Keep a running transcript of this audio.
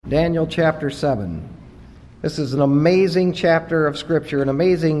Daniel chapter 7. This is an amazing chapter of Scripture, an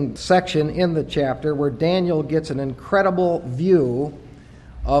amazing section in the chapter where Daniel gets an incredible view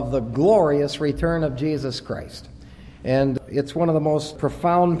of the glorious return of Jesus Christ. And it's one of the most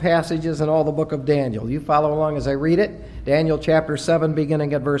profound passages in all the book of Daniel. You follow along as I read it. Daniel chapter 7,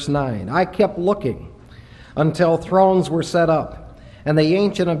 beginning at verse 9. I kept looking until thrones were set up, and the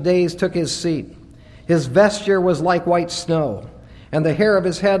Ancient of Days took his seat. His vesture was like white snow, and the hair of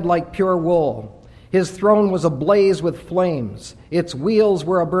his head like pure wool. His throne was ablaze with flames. Its wheels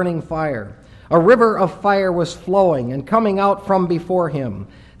were a burning fire. A river of fire was flowing and coming out from before him.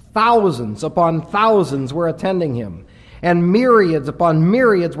 Thousands upon thousands were attending him, and myriads upon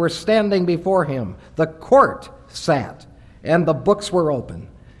myriads were standing before him. The court sat, and the books were open.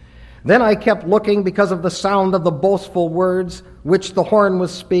 Then I kept looking because of the sound of the boastful words which the horn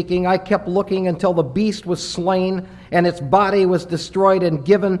was speaking. I kept looking until the beast was slain, and its body was destroyed and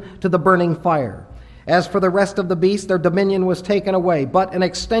given to the burning fire. As for the rest of the beasts, their dominion was taken away, but an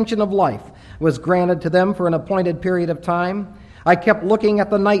extension of life was granted to them for an appointed period of time. I kept looking at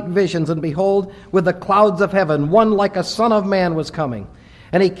the night visions, and behold, with the clouds of heaven, one like a son of man was coming.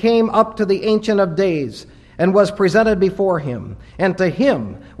 And he came up to the Ancient of Days, and was presented before him. And to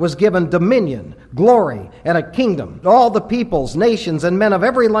him was given dominion, glory, and a kingdom. All the peoples, nations, and men of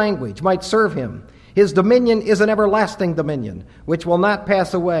every language might serve him. His dominion is an everlasting dominion, which will not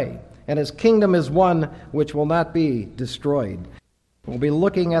pass away, and his kingdom is one which will not be destroyed. We'll be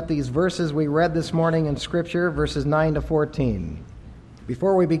looking at these verses we read this morning in Scripture, verses 9 to 14.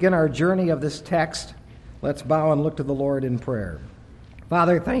 Before we begin our journey of this text, let's bow and look to the Lord in prayer.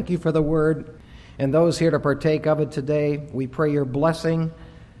 Father, thank you for the word and those here to partake of it today. We pray your blessing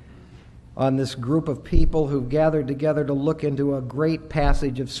on this group of people who've gathered together to look into a great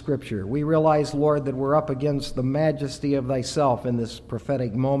passage of Scripture. We realize, Lord, that we're up against the majesty of thyself in this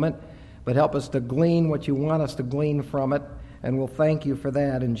prophetic moment, but help us to glean what you want us to glean from it, and we'll thank you for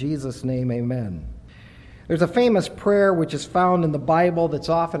that. In Jesus' name, amen. There's a famous prayer which is found in the Bible that's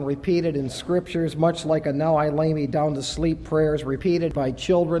often repeated in Scriptures, much like a "Now I lay me down to sleep" prayer is repeated by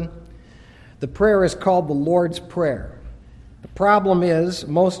children. The prayer is called the Lord's Prayer. The problem is,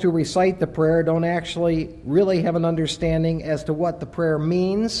 most who recite the prayer don't actually really have an understanding as to what the prayer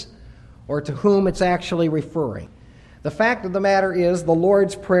means or to whom it's actually referring. The fact of the matter is, the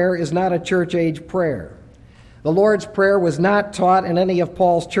Lord's Prayer is not a church-age prayer. The Lord's Prayer was not taught in any of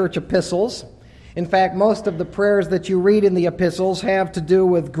Paul's church epistles. In fact, most of the prayers that you read in the epistles have to do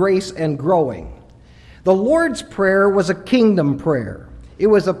with grace and growing. The Lord's Prayer was a kingdom prayer. It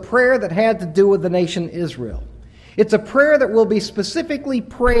was a prayer that had to do with the nation Israel. It's a prayer that will be specifically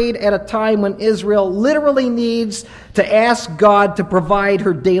prayed at a time when Israel literally needs to ask God to provide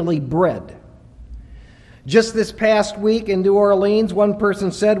her daily bread. Just this past week in New Orleans, one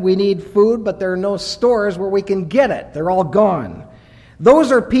person said, "We need food, but there are no stores where we can get it. They're all gone."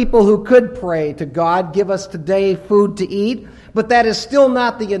 Those are people who could pray to God, "Give us today food to eat," but that is still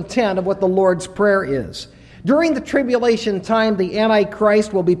not the intent of what the Lord's Prayer is. During the tribulation time, the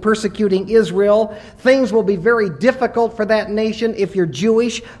Antichrist will be persecuting Israel. Things will be very difficult for that nation if you're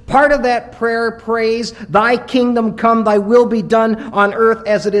Jewish. Part of that prayer prays, "Thy kingdom come, thy will be done on earth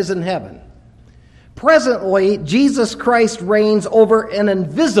as it is in heaven." Presently, Jesus Christ reigns over an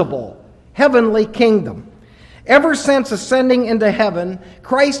invisible heavenly kingdom. Ever since ascending into heaven,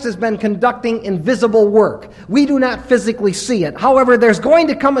 Christ has been conducting invisible work. We do not physically see it. However, there's going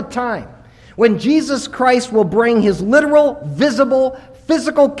to come a time when Jesus Christ will bring his literal, visible,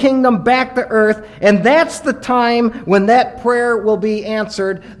 physical kingdom back to earth, and that's the time when that prayer will be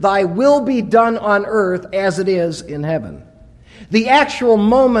answered, "Thy will be done on earth as it is in heaven." The actual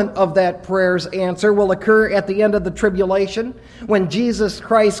moment of that prayer's answer will occur at the end of the tribulation, when Jesus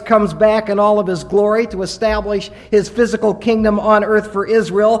Christ comes back in all of his glory to establish his physical kingdom on earth for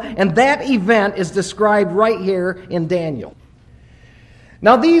Israel, and that event is described right here in Daniel.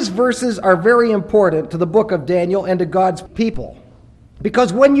 Now, these verses are very important to the book of Daniel and to God's people.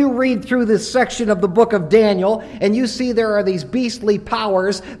 Because when you read through this section of the book of Daniel and you see there are these beastly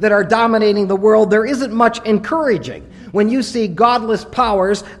powers that are dominating the world, there isn't much encouraging when you see godless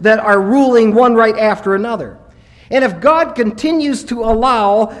powers that are ruling one right after another. And if God continues to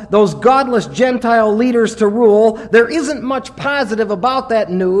allow those godless Gentile leaders to rule, there isn't much positive about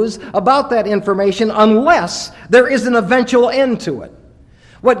that news, about that information, unless there is an eventual end to it.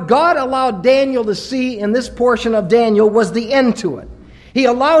 What God allowed Daniel to see in this portion of Daniel was the end to it. He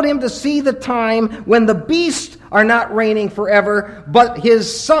allowed him to see the time when the beasts are not reigning forever, but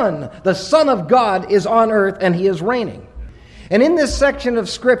his Son, the Son of God, is on earth and he is reigning. And in this section of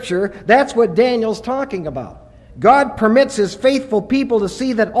Scripture, that's what Daniel's talking about. God permits his faithful people to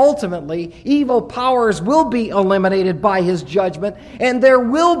see that ultimately evil powers will be eliminated by his judgment, and there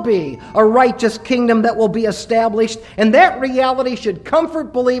will be a righteous kingdom that will be established, and that reality should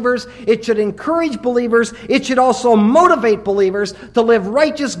comfort believers, it should encourage believers, it should also motivate believers to live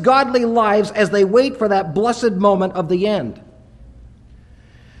righteous, godly lives as they wait for that blessed moment of the end.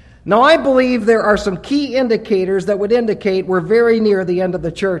 Now, I believe there are some key indicators that would indicate we're very near the end of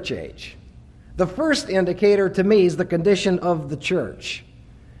the church age. The first indicator to me is the condition of the church.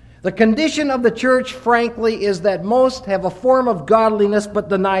 The condition of the church, frankly, is that most have a form of godliness but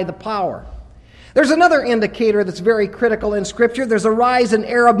deny the power. There's another indicator that's very critical in Scripture. There's a rise in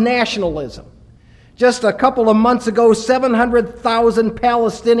Arab nationalism. Just a couple of months ago, 700,000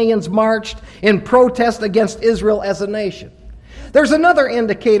 Palestinians marched in protest against Israel as a nation. There's another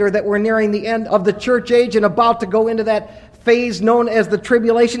indicator that we're nearing the end of the church age and about to go into that phase known as the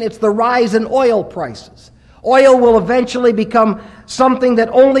tribulation. It's the rise in oil prices. Oil will eventually become something that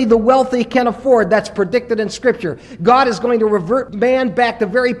only the wealthy can afford. That's predicted in Scripture. God is going to revert man back to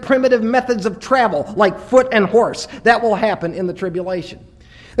very primitive methods of travel, like foot and horse. That will happen in the tribulation.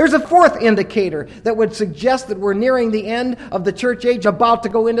 There's a fourth indicator that would suggest that we're nearing the end of the church age, about to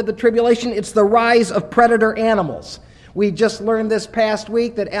go into the tribulation. It's the rise of predator animals. We just learned this past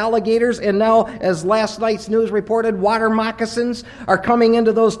week that alligators, and now, as last night's news reported, water moccasins are coming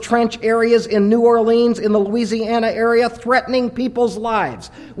into those trench areas in New Orleans, in the Louisiana area, threatening people's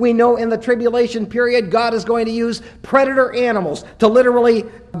lives. We know in the tribulation period, God is going to use predator animals to literally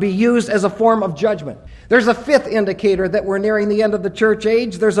be used as a form of judgment. There's a fifth indicator that we're nearing the end of the church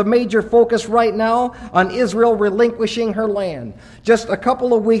age. There's a major focus right now on Israel relinquishing her land. Just a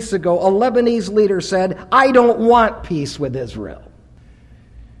couple of weeks ago, a Lebanese leader said, "I don't want peace with Israel."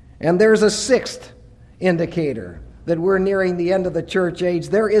 And there's a sixth indicator that we're nearing the end of the church age.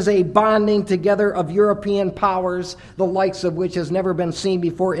 There is a bonding together of European powers, the likes of which has never been seen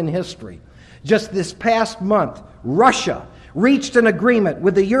before in history. Just this past month, Russia reached an agreement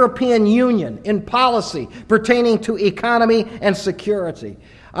with the European Union in policy pertaining to economy and security.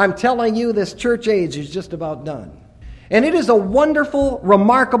 I'm telling you, this church age is just about done. And it is a wonderful,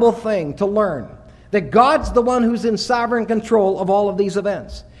 remarkable thing to learn that God's the one who's in sovereign control of all of these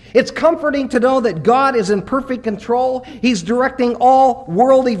events. It's comforting to know that God is in perfect control. He's directing all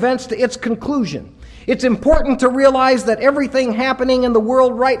world events to its conclusion. It's important to realize that everything happening in the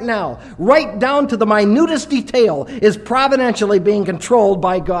world right now, right down to the minutest detail, is providentially being controlled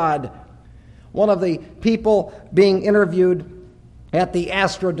by God. One of the people being interviewed at the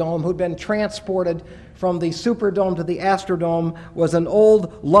Astrodome, who'd been transported from the Superdome to the Astrodome, was an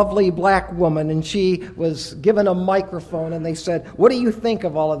old, lovely black woman, and she was given a microphone, and they said, "What do you think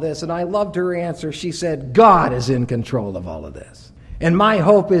of all of this?" And I loved her answer. She said, "God is in control of all of this, and my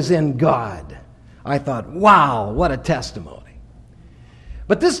hope is in God." I thought, wow, what a testimony.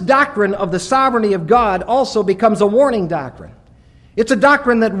 But this doctrine of the sovereignty of God also becomes a warning doctrine. It's a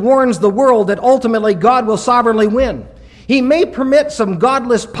doctrine that warns the world that ultimately God will sovereignly win. He may permit some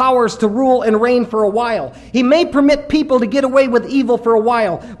godless powers to rule and reign for a while. He may permit people to get away with evil for a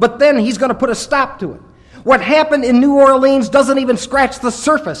while, but then he's going to put a stop to it. What happened in New Orleans doesn't even scratch the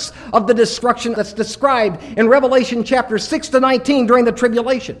surface of the destruction that's described in Revelation chapter 6 to 19 during the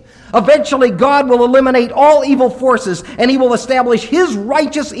tribulation. Eventually, God will eliminate all evil forces, and he will establish his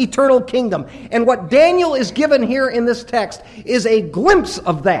righteous eternal kingdom. And what Daniel is given here in this text is a glimpse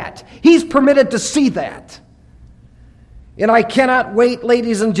of that. He's permitted to see that. And I cannot wait,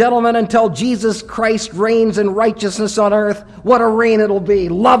 ladies and gentlemen, until Jesus Christ reigns in righteousness on earth. What a reign it'll be.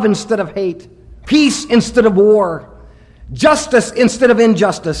 Love instead of hate. Peace instead of war, justice instead of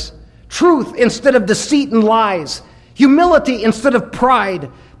injustice, truth instead of deceit and lies, humility instead of pride,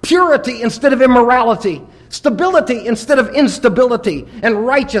 purity instead of immorality, stability instead of instability, and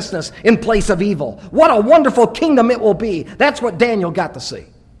righteousness in place of evil. What a wonderful kingdom it will be. That's what Daniel got to see.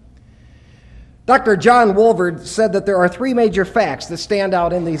 Dr. John Wolverd said that there are three major facts that stand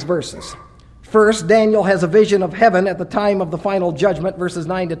out in these verses. First, Daniel has a vision of heaven at the time of the final judgment, verses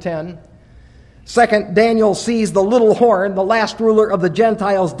 9 to 10. Second, Daniel sees the little horn, the last ruler of the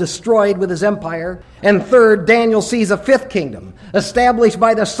Gentiles, destroyed with his empire. And third, Daniel sees a fifth kingdom, established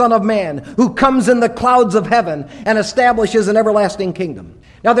by the Son of Man, who comes in the clouds of heaven and establishes an everlasting kingdom.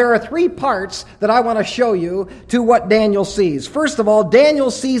 Now, there are three parts that I want to show you to what Daniel sees. First of all, Daniel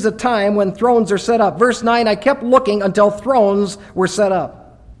sees a time when thrones are set up. Verse 9, I kept looking until thrones were set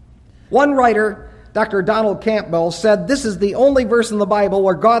up. One writer, Dr. Donald Campbell, said this is the only verse in the Bible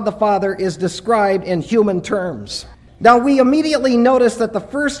where God the Father is described in human terms. Now, we immediately notice that the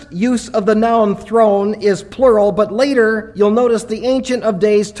first use of the noun throne is plural, but later you'll notice the Ancient of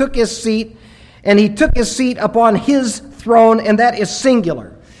Days took his seat and he took his seat upon his throne, and that is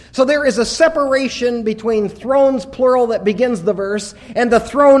singular. So there is a separation between thrones, plural, that begins the verse, and the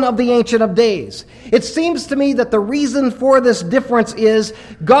throne of the Ancient of Days. It seems to me that the reason for this difference is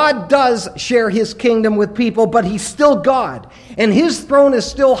God does share his kingdom with people, but he's still God. And his throne is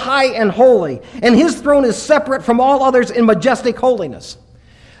still high and holy. And his throne is separate from all others in majestic holiness.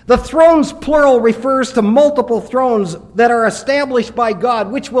 The thrones, plural, refers to multiple thrones that are established by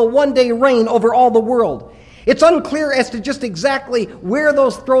God, which will one day reign over all the world. It's unclear as to just exactly where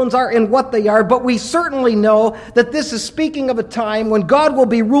those thrones are and what they are, but we certainly know that this is speaking of a time when God will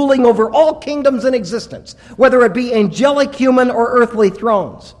be ruling over all kingdoms in existence, whether it be angelic, human, or earthly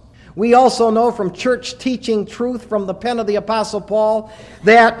thrones. We also know from church teaching truth from the pen of the Apostle Paul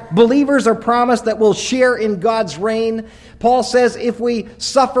that believers are promised that we'll share in God's reign. Paul says if we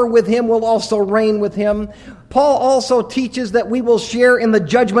suffer with him, we'll also reign with him. Paul also teaches that we will share in the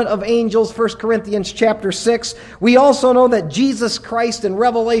judgment of angels, 1 Corinthians chapter 6. We also know that Jesus Christ in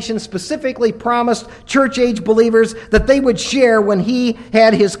Revelation specifically promised church-age believers that they would share when he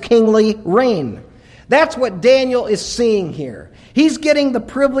had his kingly reign. That's what Daniel is seeing here. He's getting the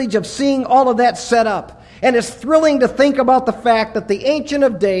privilege of seeing all of that set up. And it's thrilling to think about the fact that the Ancient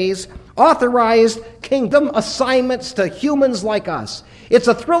of Days authorized kingdom assignments to humans like us. It's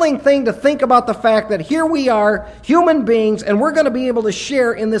a thrilling thing to think about the fact that here we are, human beings, and we're going to be able to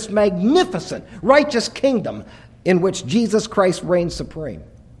share in this magnificent, righteous kingdom in which Jesus Christ reigns supreme.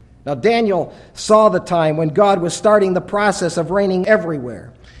 Now, Daniel saw the time when God was starting the process of reigning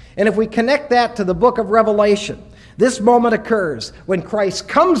everywhere. And if we connect that to the book of Revelation, this moment occurs when Christ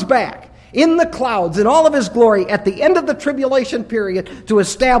comes back in the clouds in all of his glory at the end of the tribulation period to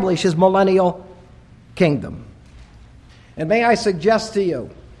establish his millennial kingdom. And may I suggest to you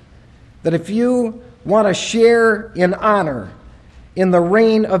that if you want to share in honor in the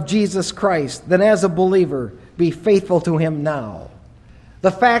reign of Jesus Christ, then as a believer, be faithful to him now.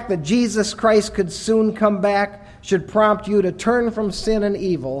 The fact that Jesus Christ could soon come back should prompt you to turn from sin and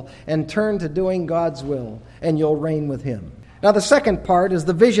evil and turn to doing God's will, and you'll reign with him. Now, the second part is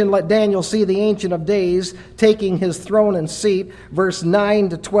the vision let Daniel see the Ancient of Days taking his throne and seat. Verse 9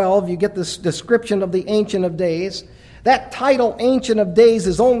 to 12, you get this description of the Ancient of Days. That title, Ancient of Days,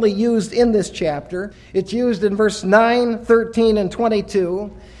 is only used in this chapter. It's used in verse 9, 13, and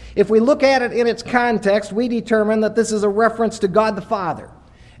 22. If we look at it in its context, we determine that this is a reference to God the Father.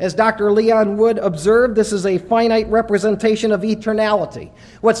 As Dr. Leon Wood observed, this is a finite representation of eternality.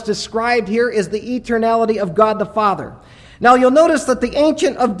 What's described here is the eternality of God the Father. Now you'll notice that the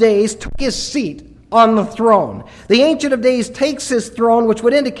Ancient of Days took his seat on the throne. The Ancient of Days takes his throne, which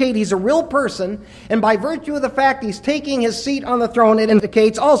would indicate he's a real person, and by virtue of the fact he's taking his seat on the throne, it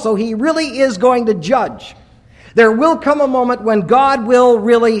indicates also he really is going to judge. There will come a moment when God will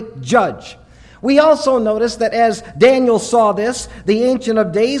really judge. We also notice that as Daniel saw this, the Ancient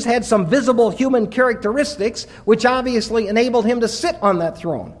of Days had some visible human characteristics which obviously enabled him to sit on that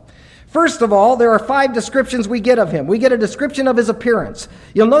throne. First of all, there are 5 descriptions we get of him. We get a description of his appearance.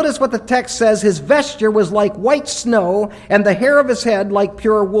 You'll notice what the text says. His vesture was like white snow, and the hair of his head like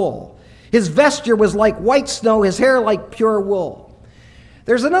pure wool. His vesture was like white snow, his hair like pure wool.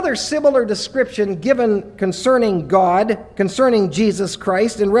 There's another similar description given concerning God, concerning Jesus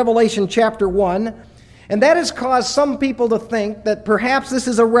Christ, in Revelation chapter 1. And that has caused some people to think that perhaps this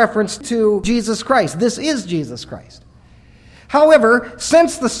is a reference to Jesus Christ. This is Jesus Christ. However,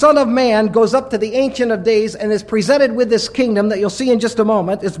 since the Son of Man goes up to the Ancient of Days and is presented with this kingdom that you'll see in just a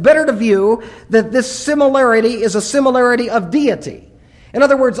moment, it's better to view that this similarity is a similarity of deity. In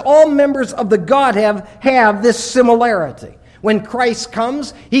other words, all members of the Godhead have this similarity. When Christ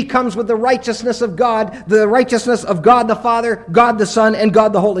comes, he comes with the righteousness of God the Father, God the Son, and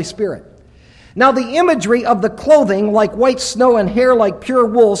God the Holy Spirit. Now, the imagery of the clothing, like white snow and hair like pure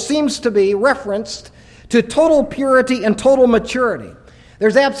wool, seems to be referenced to total purity and total maturity.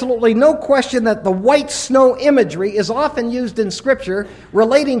 There's absolutely no question that the white snow imagery is often used in Scripture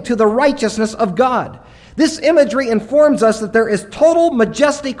relating to the righteousness of God. This imagery informs us that there is total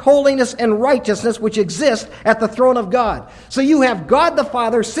majestic holiness and righteousness which exist at the throne of God. So you have God the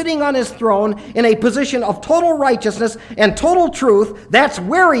Father sitting on his throne in a position of total righteousness and total truth. That's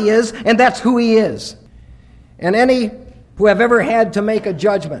where he is, and that's who he is. And any who have ever had to make a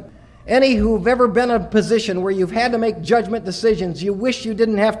judgment, any who've ever been in a position where you've had to make judgment decisions you wish you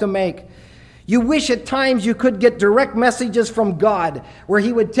didn't have to make, you wish at times you could get direct messages from God where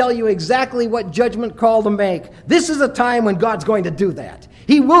he would tell you exactly what judgment call to make. This is a time when God's going to do that.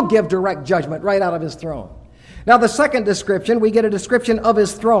 He will give direct judgment right out of his throne. Now, the second description, we get a description of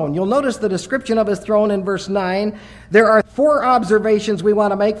his throne. You'll notice the description of his throne in verse 9. There are 4 observations we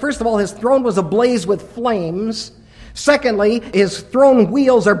want to make. First of all, his throne was ablaze with flames. Secondly, his throne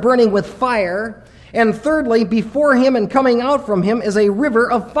wheels are burning with fire. And thirdly, before him and coming out from him is a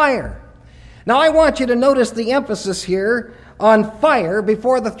river of fire. Now, I want you to notice the emphasis here on fire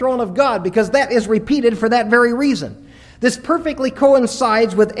before the throne of God, because that is repeated for that very reason. This perfectly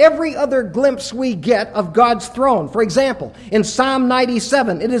coincides with every other glimpse we get of God's throne. For example, in Psalm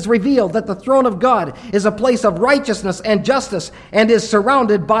 97, it is revealed that the throne of God is a place of righteousness and justice and is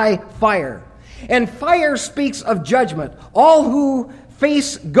surrounded by fire. And fire speaks of judgment. All who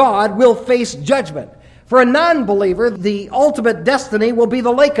face God will face judgment. For a non-believer, the ultimate destiny will be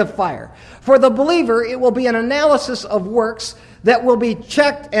the lake of fire. For the believer, it will be an analysis of works that will be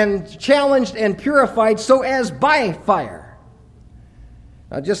checked and challenged and purified so as by fire.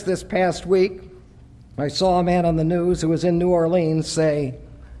 Now, just this past week, I saw a man on the news who was in New Orleans say,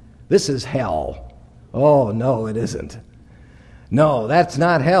 "This is hell." Oh, no, it isn't. No, that's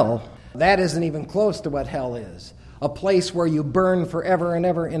not hell. That isn't even close to what hell is. A place where you burn forever and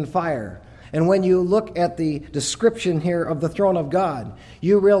ever in fire. And when you look at the description here of the throne of God,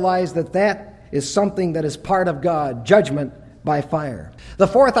 you realize that that is something that is part of God, judgment by fire. The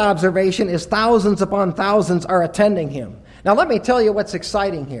fourth observation is thousands upon thousands are attending him. Now let me tell you what's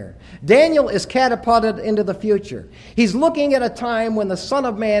exciting here. Daniel is catapulted into the future. He's looking at a time when the Son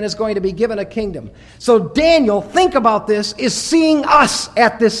of Man is going to be given a kingdom. So Daniel, think about this, is seeing us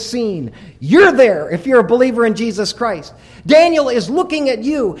at this scene. You're there if you're a believer in Jesus Christ. Daniel is looking at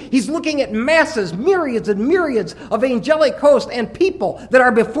you. He's looking at masses, myriads and myriads of angelic hosts and people that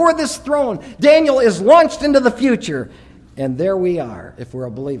are before this throne. Daniel is launched into the future. And there we are if we're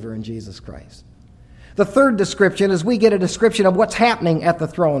a believer in Jesus Christ. The third description is we get a description of what's happening at the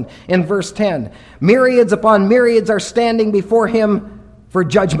throne in verse 10. Myriads upon myriads are standing before him for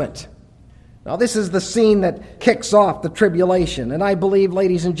judgment. Now, this is the scene that kicks off the tribulation. And I believe,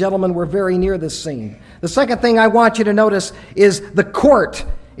 ladies and gentlemen, we're very near this scene. The second thing I want you to notice is the court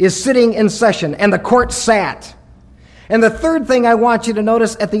is sitting in session, and the court sat. And the third thing I want you to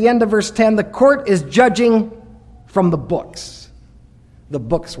notice at the end of verse 10, the court is judging from the books. The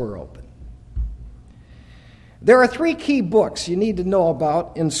books were open. There are 3 key books you need to know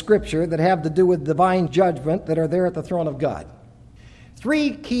about in Scripture that have to do with divine judgment that are there at the throne of God.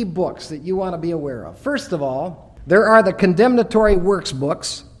 3 key books that you want to be aware of. First of all, there are the condemnatory works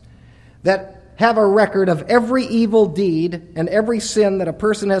books that have a record of every evil deed and every sin that a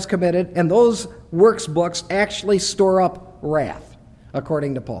person has committed, and those works books actually store up wrath,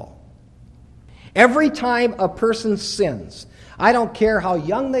 according to Paul. Every time a person sins, I don't care how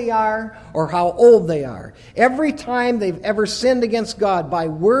young they are or how old they are, every time they've ever sinned against God by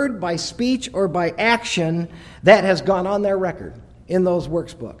word, by speech, or by action, that has gone on their record in those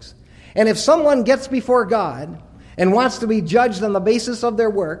works books. And if someone gets before God and wants to be judged on the basis of their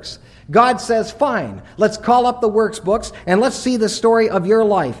works, God says, fine, let's call up the works books and let's see the story of your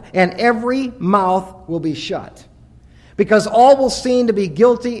life. And every mouth will be shut, because all will seem to be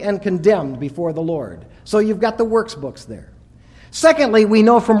guilty and condemned before the Lord. So you've got the works books there. Secondly, we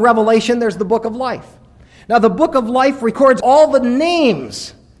know from Revelation there's the book of life. Now, the book of life records all the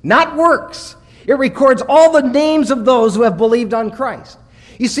names, not works. It records all the names of those who have believed on Christ.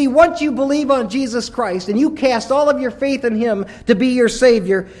 You see, once you believe on Jesus Christ and you cast all of your faith in Him to be your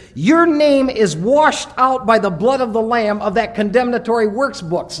Savior, your name is washed out by the blood of the Lamb of that condemnatory works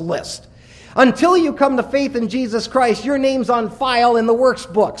books list. Until you come to faith in Jesus Christ, your name's on file in the works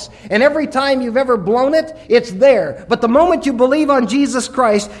books. And every time you've ever blown it, it's there. But the moment you believe on Jesus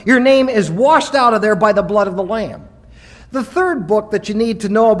Christ, your name is washed out of there by the blood of the Lamb. The third book that you need to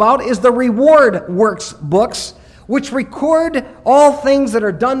know about is the reward works books, which record all things that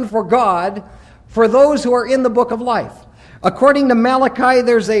are done for God for those who are in the book of life. According to Malachi,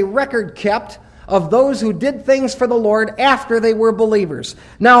 there's a record kept of those who did things for the Lord after they were believers.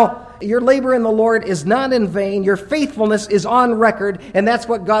 Now, your labor in the Lord is not in vain. Your faithfulness is on record, and that's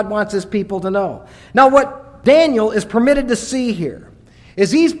what God wants His people to know. Now, what Daniel is permitted to see here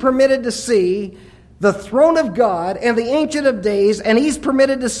is he's permitted to see the throne of God and the Ancient of Days, and he's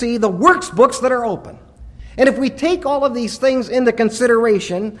permitted to see the works books that are open. And if we take all of these things into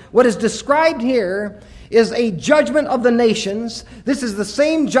consideration, what is described here is a judgment of the nations. This is the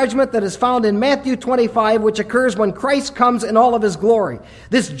same judgment that is found in Matthew 25, which occurs when Christ comes in all of His glory.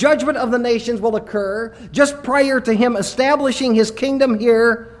 This judgment of the nations will occur just prior to Him establishing His kingdom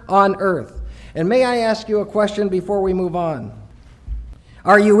here on earth. And may I ask you a question before we move on?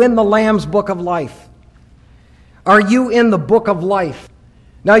 Are you in the Lamb's book of life? Are you in the book of life?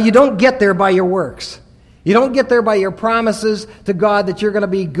 Now, you don't get there by your works. You don't get there by your promises to God that you're going to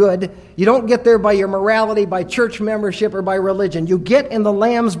be good. You don't get there by your morality, by church membership, or by religion. You get in the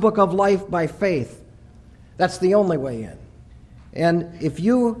Lamb's Book of Life by faith. That's the only way in. And if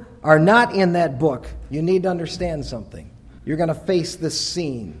you are not in that book, you need to understand something. You're going to face this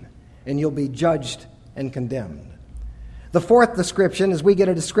scene, and you'll be judged and condemned. The fourth description is we get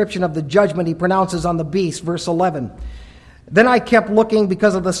a description of the judgment he pronounces on the beast, verse 11. Then I kept looking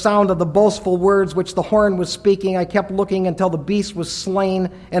because of the sound of the boastful words which the horn was speaking. I kept looking until the beast was slain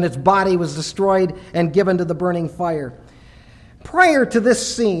and its body was destroyed and given to the burning fire. Prior to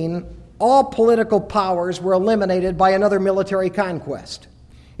this scene, all political powers were eliminated by another military conquest.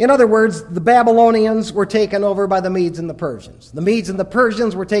 In other words, the Babylonians were taken over by the Medes and the Persians. The Medes and the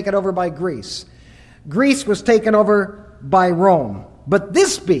Persians were taken over by Greece. Greece was taken over by Rome. But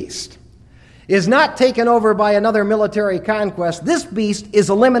this beast is not taken over by another military conquest. This beast is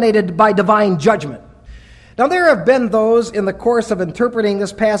eliminated by divine judgment. Now, there have been those in the course of interpreting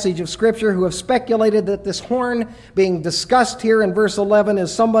this passage of Scripture who have speculated that this horn being discussed here in verse 11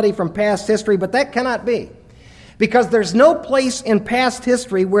 is somebody from past history, but that cannot be. Because there's no place in past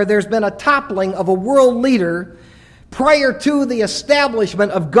history where there's been a toppling of a world leader prior to the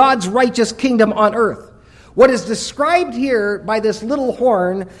establishment of God's righteous kingdom on earth. What is described here by this little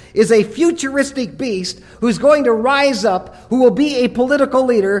horn is a futuristic beast who's going to rise up, who will be a political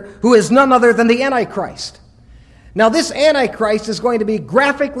leader, who is none other than the Antichrist. Now, this Antichrist is going to be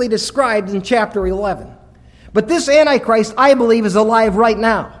graphically described in chapter 11. But this Antichrist, I believe, is alive right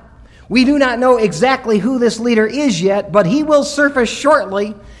now. We do not know exactly who this leader is yet, but he will surface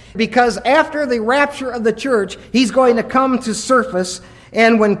shortly, because after the rapture of the church, he's going to come to surface.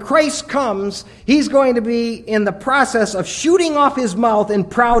 And when Christ comes, he's going to be in the process of shooting off his mouth in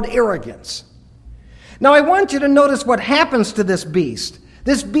proud arrogance. Now, I want you to notice what happens to this beast.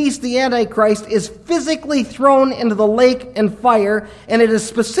 This beast, the Antichrist, is physically thrown into the lake and fire, and it is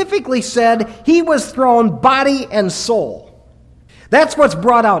specifically said he was thrown body and soul. That's what's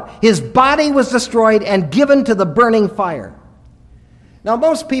brought out. His body was destroyed and given to the burning fire. Now,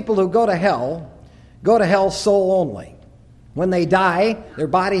 most people who go to hell soul only. When they die, their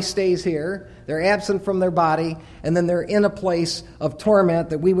body stays here, they're absent from their body, and then they're in a place of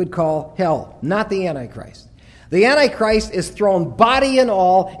torment that we would call hell, not the Antichrist. The Antichrist is thrown body and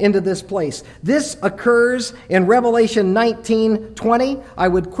all into this place. This occurs in Revelation 19:20. I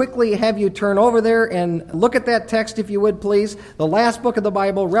would quickly have you turn over there and look at that text if you would, please. The last book of the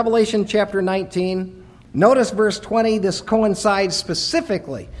Bible, Revelation chapter 19. Notice verse 20. This coincides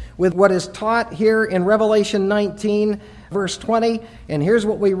specifically with what is taught here in Revelation 19, verse 20, and here's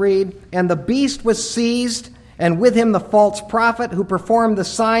what we read. And the beast was seized, and with him the false prophet who performed the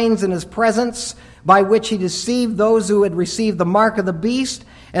signs in his presence, by which he deceived those who had received the mark of the beast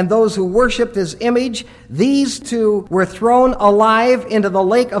and those who worshipped his image. These two were thrown alive into the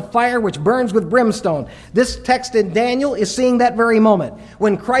lake of fire which burns with brimstone. This text in Daniel is seeing that very moment,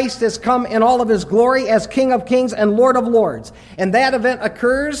 when Christ has come in all of his glory as King of Kings and Lord of Lords. And that event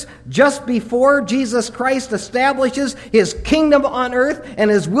occurs just before Jesus Christ establishes his kingdom on earth, and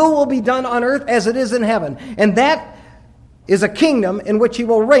his will be done on earth as it is in heaven. And that is a kingdom in which he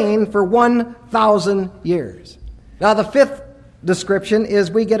will reign for 1,000 years. Now, the fifth description is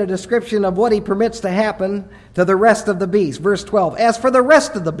we get a description of what he permits to happen to the rest of the beast. Verse 12, as for the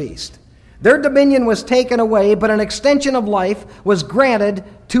rest of the beast, their dominion was taken away, but an extension of life was granted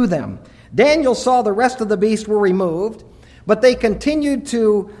to them. Daniel saw the rest of the beast were removed, but they continued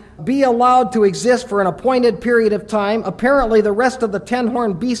to be allowed to exist for an appointed period of time. Apparently, the rest of the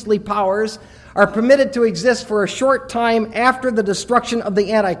 10-horned beastly powers are permitted to exist for a short time after the destruction of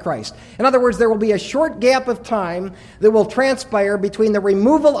the Antichrist. In other words, there will be a short gap of time that will transpire between the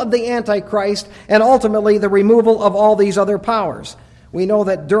removal of the Antichrist and ultimately the removal of all these other powers. We know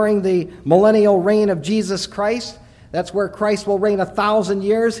that during the millennial reign of Jesus Christ, that's where Christ will reign 1,000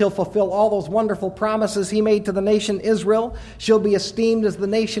 years. He'll fulfill all those wonderful promises he made to the nation Israel. She'll be esteemed as the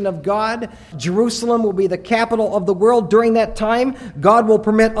nation of God. Jerusalem will be the capital of the world. During that time, God will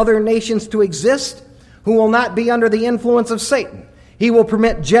permit other nations to exist who will not be under the influence of Satan. He will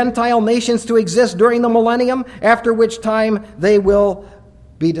permit Gentile nations to exist during the millennium, after which time they will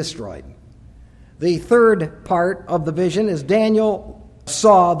be destroyed. The third part of the vision is Daniel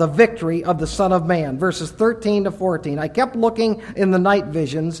saw the victory of the Son of Man. Verses 13 to 14. I kept looking in the night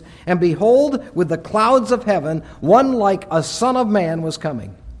visions, and behold, with the clouds of heaven, one like a Son of Man was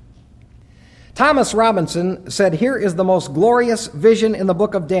coming. Thomas Robinson said, here is the most glorious vision in the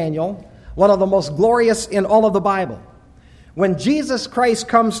book of Daniel, one of the most glorious in all of the Bible. When Jesus Christ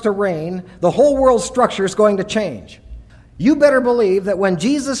comes to reign, the whole world structure is going to change. You better believe that when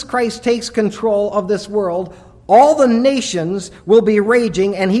Jesus Christ takes control of this world, all the nations will be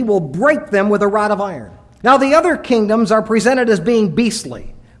raging, and he will break them with a rod of iron. Now, the other kingdoms are presented as being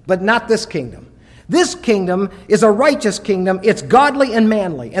beastly, but not this kingdom. This kingdom is a righteous kingdom. It's godly and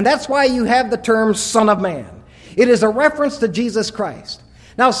manly, and that's why you have the term Son of Man. It is a reference to Jesus Christ.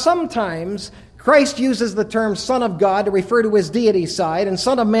 Now, sometimes Christ uses the term Son of God to refer to his deity side and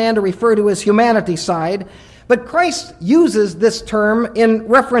Son of Man to refer to his humanity side. But Christ uses this term in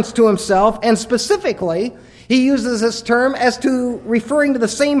reference to himself, and specifically, he uses this term as to referring to the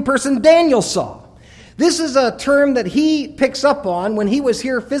same person Daniel saw. This is a term that he picks up on when he was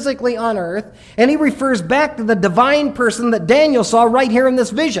here physically on earth, and he refers back to the divine person that Daniel saw right here in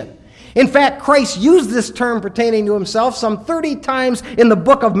this vision. In fact, Christ used this term pertaining to himself some 30 times in the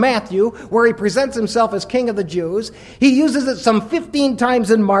book of Matthew, where he presents himself as King of the Jews. He uses it some 15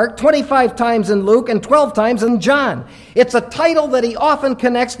 times in Mark, 25 times in Luke, and 12 times in John. It's a title that he often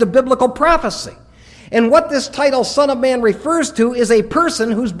connects to biblical prophecy. And what this title, Son of Man, refers to is a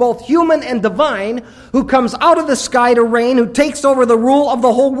person who's both human and divine, who comes out of the sky to reign, who takes over the rule of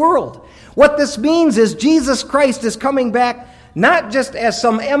the whole world. What this means is Jesus Christ is coming back not just as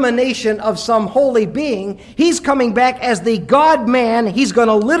some emanation of some holy being. He's coming back as the God-man. He's going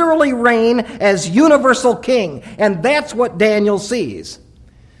to literally reign as universal king. And that's what Daniel sees.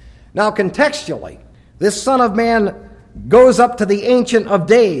 Now, contextually, this Son of Man goes up to the Ancient of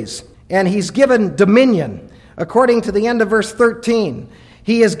Days, and he's given dominion. According to the end of verse 13,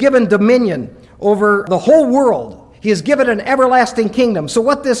 he is given dominion over the whole world. He is given an everlasting kingdom. So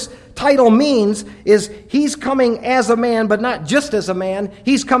what this title means is he's coming as a man, but not just as a man.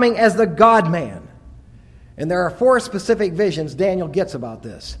 He's coming as the God-man. And there are 4 specific visions Daniel gets about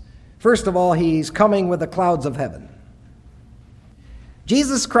this. First of all, he's coming with the clouds of heaven.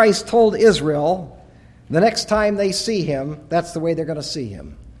 Jesus Christ told Israel the next time they see him, that's the way they're going to see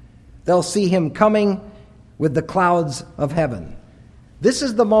him. They'll see him coming with the clouds of heaven. This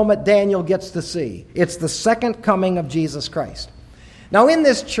is the moment Daniel gets to see. It's the second coming of Jesus Christ. Now, in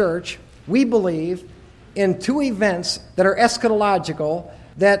this church, we believe in 2 events that are eschatological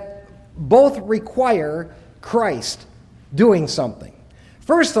that both require Christ doing something.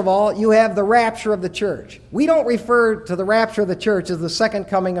 First of all, you have the rapture of the church. We don't refer to the rapture of the church as the second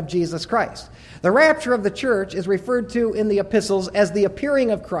coming of Jesus Christ. The rapture of the church is referred to in the epistles as the appearing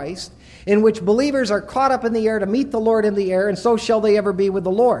of Christ, in which believers are caught up in the air to meet the Lord in the air, and so shall they ever be with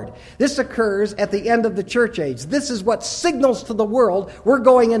the Lord. This occurs at the end of the church age. This is what signals to the world we're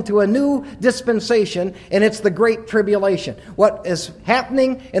going into a new dispensation, and it's the Great Tribulation. What is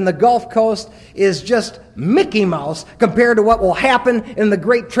happening in the Gulf Coast is just Mickey Mouse compared to what will happen in the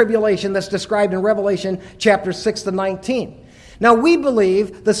Great Tribulation that's described in Revelation chapter 6 to 19. Now, we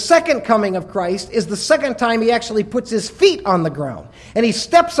believe the second coming of Christ is the second time he actually puts his feet on the ground. And he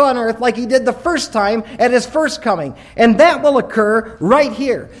steps on earth like he did the first time at his first coming. And that will occur right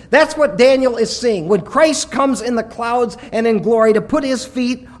here. That's what Daniel is seeing. When Christ comes in the clouds and in glory to put his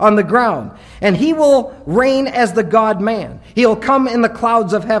feet on the ground. And he will reign as the God-man. He'll come in the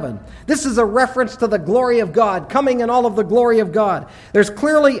clouds of heaven. This is a reference to the glory of God, coming in all of the glory of God. There's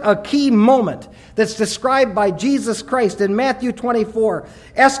clearly a key moment that's described by Jesus Christ in Matthew 24,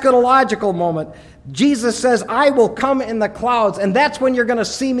 eschatological moment. Jesus says, I will come in the clouds, and that's when you're going to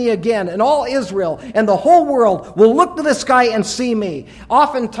see me again. And all Israel and the whole world will look to the sky and see me.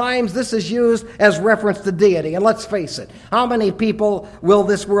 Oftentimes, this is used as reference to deity. And let's face it, how many people will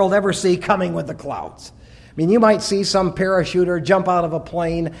this world ever see coming with the clouds? I mean, you might see some parachuter jump out of a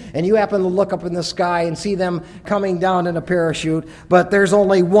plane, and you happen to look up in the sky and see them coming down in a parachute, but there's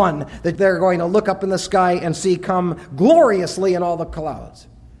only one that they're going to look up in the sky and see come gloriously in all the clouds.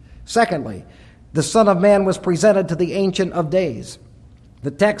 Secondly, the Son of Man was presented to the Ancient of Days. The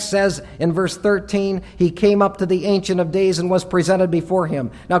text says in verse 13, he came up to the Ancient of Days and was presented before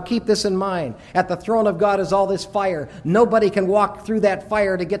him. Now keep this in mind. At the throne of God is all this fire. Nobody can walk through that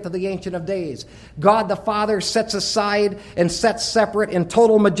fire to get to the Ancient of Days. God the Father sets aside and sets separate in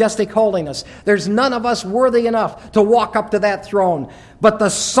total majestic holiness. There's none of us worthy enough to walk up to that throne. But the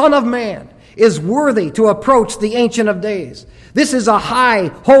Son of Man is worthy to approach the Ancient of Days. This is a high,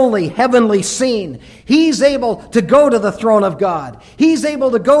 holy, heavenly scene. He's able to go to the throne of God. He's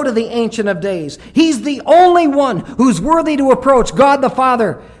able to go to the Ancient of Days. He's the only one who's worthy to approach God the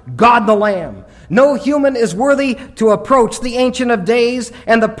Father, God the Lamb. No human is worthy to approach the Ancient of Days,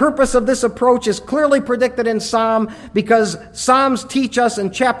 and the purpose of this approach is clearly predicted in Psalm, because Psalms teach us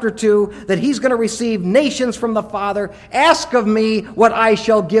in chapter 2 that he's going to receive nations from the Father. Ask of me what I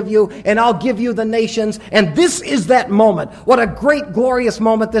shall give you, and I'll give you the nations. And this is that moment. What a great, glorious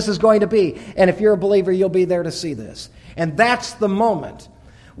moment this is going to be. And if you're a believer, you'll be there to see this. And that's the moment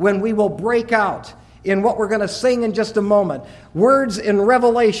when we will break out in what we're going to sing in just a moment. Words in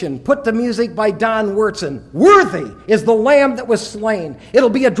Revelation, put to music by Don Wurtzen. Worthy is the Lamb that was slain. It'll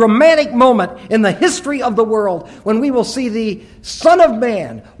be a dramatic moment in the history of the world when we will see the Son of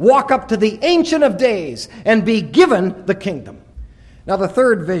Man walk up to the Ancient of Days and be given the kingdom. Now the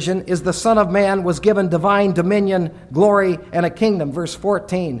third vision is the Son of Man was given divine dominion, glory, and a kingdom. Verse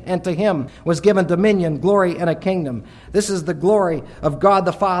 14, and to him was given dominion, glory, and a kingdom. This is the glory of God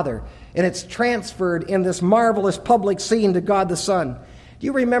the Father. And it's transferred in this marvelous public scene to God the Son. Do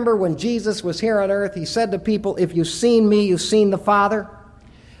you remember when Jesus was here on earth, he said to people, if you've seen me, you've seen the Father?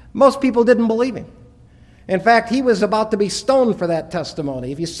 Most people didn't believe him. In fact, he was about to be stoned for that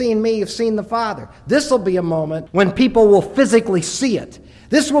testimony. If you've seen me, you've seen the Father. This will be a moment when people will physically see it.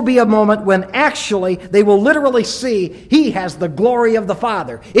 This will be a moment when actually they will literally see he has the glory of the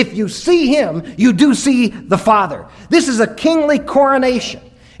Father. If you see him, you do see the Father. This is a kingly coronation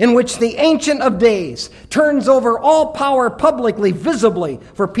in which the Ancient of Days turns over all power publicly, visibly,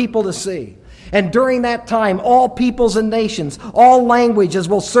 for people to see. And during that time, all peoples and nations, all languages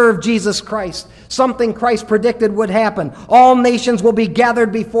will serve Jesus Christ. Something Christ predicted would happen. All nations will be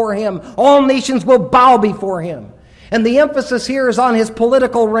gathered before him. All nations will bow before him. And the emphasis here is on his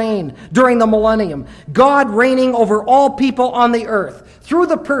political reign during the millennium. God reigning over all people on the earth through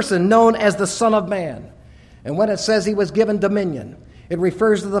the person known as the Son of Man. And when it says he was given dominion, it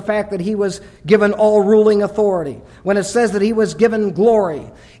refers to the fact that he was given all ruling authority. When it says that he was given glory,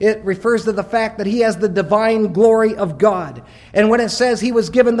 it refers to the fact that he has the divine glory of God. And when it says he was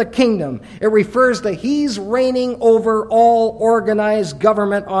given the kingdom, it refers to he's reigning over all organized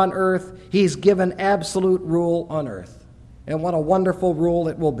government on earth. He's given absolute rule on earth. And what a wonderful rule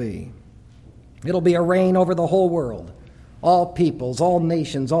it will be. It'll be a reign over the whole world, all peoples, all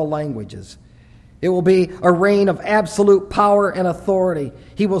nations, all languages. It will be a reign of absolute power and authority.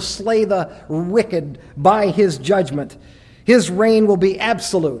 He will slay the wicked by his judgment. His reign will be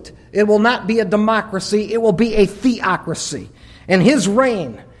absolute. It will not be a democracy. It will be a theocracy. And his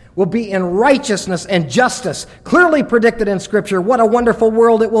reign will be in righteousness and justice, clearly predicted in Scripture. What a wonderful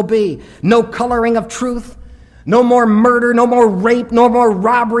world it will be. No coloring of truth. No more murder, no more rape, no more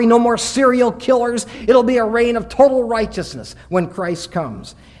robbery, no more serial killers. It'll be a reign of total righteousness when Christ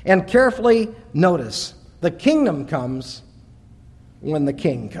comes. And carefully notice, the kingdom comes when the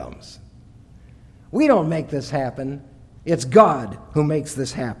king comes. We don't make this happen. It's God who makes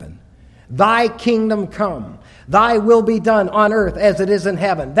this happen. Thy kingdom come. Thy will be done on earth as it is in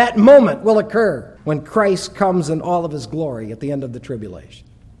heaven. That moment will occur when Christ comes in all of his glory at the end of the tribulation.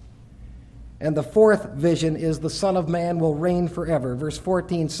 And the fourth vision is the Son of Man will reign forever. Verse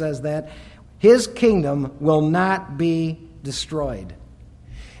 14 says that his kingdom will not be destroyed.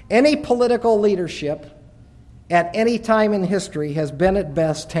 Any political leadership at any time in history has been at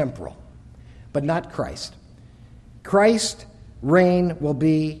best temporal, but not Christ. Christ's reign will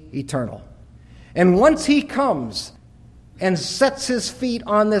be eternal. And once he comes and sets his feet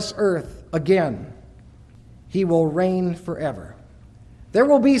on this earth again, he will reign forever. There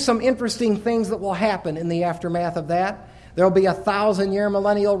will be some interesting things that will happen in the aftermath of that. There will be a 1,000-year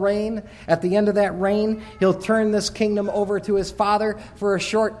millennial reign. At the end of that reign, he'll turn this kingdom over to his Father for a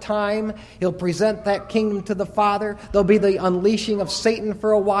short time. He'll present that kingdom to the Father. There'll be the unleashing of Satan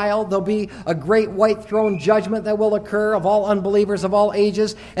for a while. There'll be a great white throne judgment that will occur of all unbelievers of all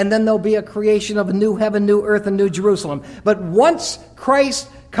ages. And then there'll be a creation of a new heaven, new earth, and new Jerusalem. But once Christ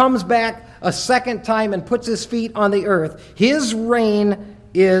comes back a second time and puts his feet on the earth, his reign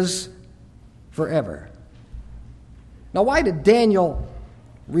is forever. Now, why did Daniel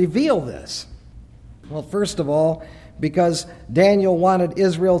reveal this? Well, first of all, because Daniel wanted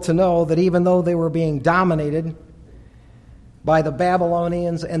Israel to know that even though they were being dominated by the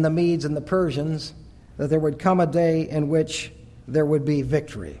Babylonians and the Medes and the Persians, that there would come a day in which there would be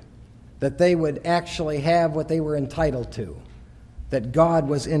victory, that they would actually have what they were entitled to, that God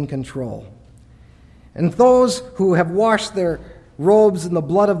was in control. And those who have washed their robes in the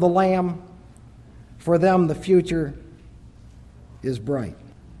blood of the Lamb, for them the future is bright.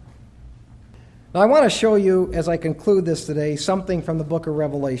 Now I want to show you, as I conclude this today, something from the book of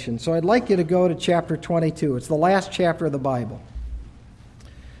Revelation. So I'd like you to go to chapter 22. It's the last chapter of the Bible.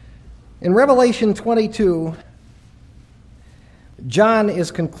 In Revelation 22, John is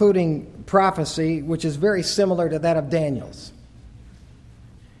concluding prophecy, which is very similar to that of Daniel's.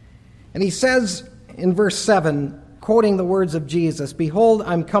 And he says in verse 7, quoting the words of Jesus, "Behold,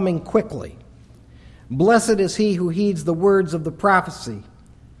 I'm coming quickly. Blessed is he who heeds the words of the prophecy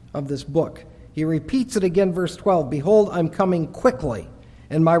of this book." He repeats it again, verse 12, "Behold, I'm coming quickly,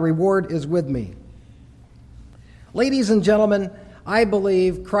 and my reward is with me." Ladies and gentlemen, I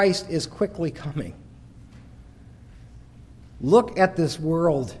believe Christ is quickly coming. Look at this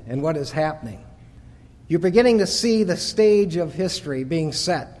world and what is happening. You're beginning to see the stage of history being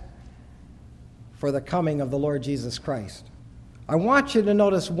set for the coming of the Lord Jesus Christ. I want you to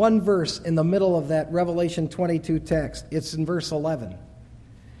notice one verse in the middle of that Revelation 22 text. It's in verse 11.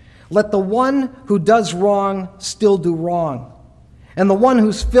 Let the one who does wrong still do wrong, and the one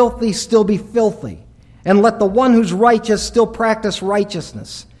who's filthy still be filthy, and let the one who's righteous still practice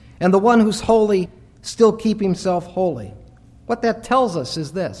righteousness, and the one who's holy still keep himself holy. What that tells us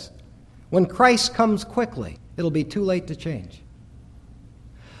is this: when Christ comes quickly, it'll be too late to change.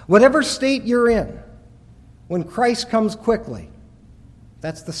 Whatever state you're in, when Christ comes quickly,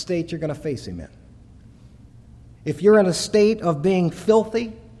 that's the state you're going to face him in. If you're in a state of being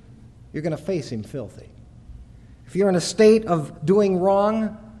filthy, you're going to face him filthy. If you're in a state of doing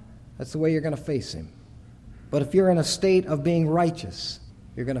wrong, that's the way you're going to face him. But if you're in a state of being righteous,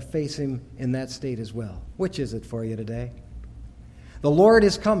 you're going to face him in that state as well. Which is it for you today? The Lord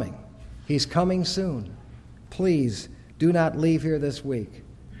is coming. He's coming soon. Please do not leave here this week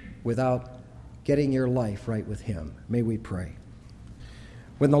without getting your life right with him. May we pray.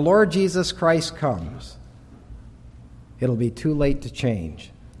 When the Lord Jesus Christ comes, it'll be too late to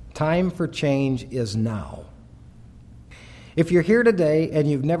change. Time for change is now. If you're here today and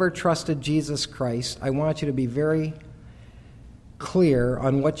you've never trusted Jesus Christ, I want you to be very clear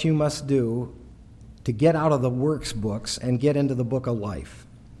on what you must do to get out of the works books and get into the book of life.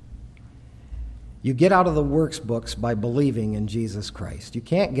 You get out of the works books by believing in Jesus Christ. You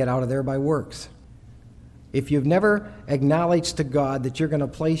can't get out of there by works. If you've never acknowledged to God that you're going to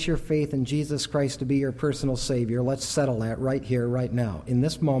place your faith in Jesus Christ to be your personal Savior, let's settle that right here, right now. In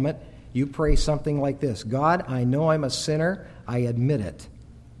this moment, you pray something like this: God, I know I'm a sinner. I admit it.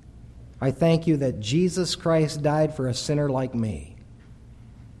 I thank you that Jesus Christ died for a sinner like me.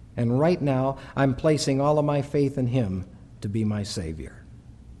 And right now, I'm placing all of my faith in him to be my Savior.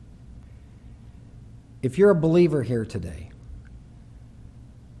 If you're a believer here today,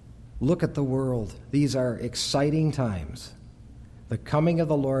 look at the world. These are exciting times. The coming of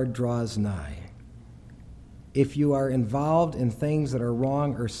the Lord draws nigh. If you are involved in things that are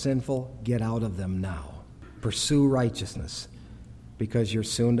wrong or sinful, get out of them now. Pursue righteousness, because you're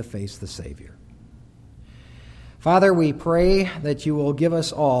soon to face the Savior. Father, we pray that you will give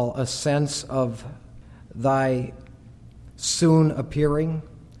us all a sense of thy soon appearing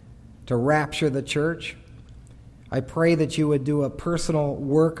to rapture the church. I pray that you would do a personal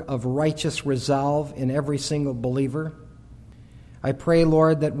work of righteous resolve in every single believer. I pray,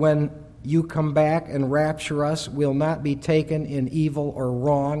 Lord, that when you come back and rapture us, we'll not be taken in evil or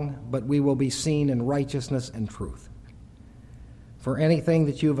wrong, but we will be seen in righteousness and truth. For anything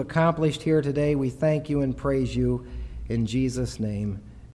that you've accomplished here today, we thank you and praise you in Jesus' name.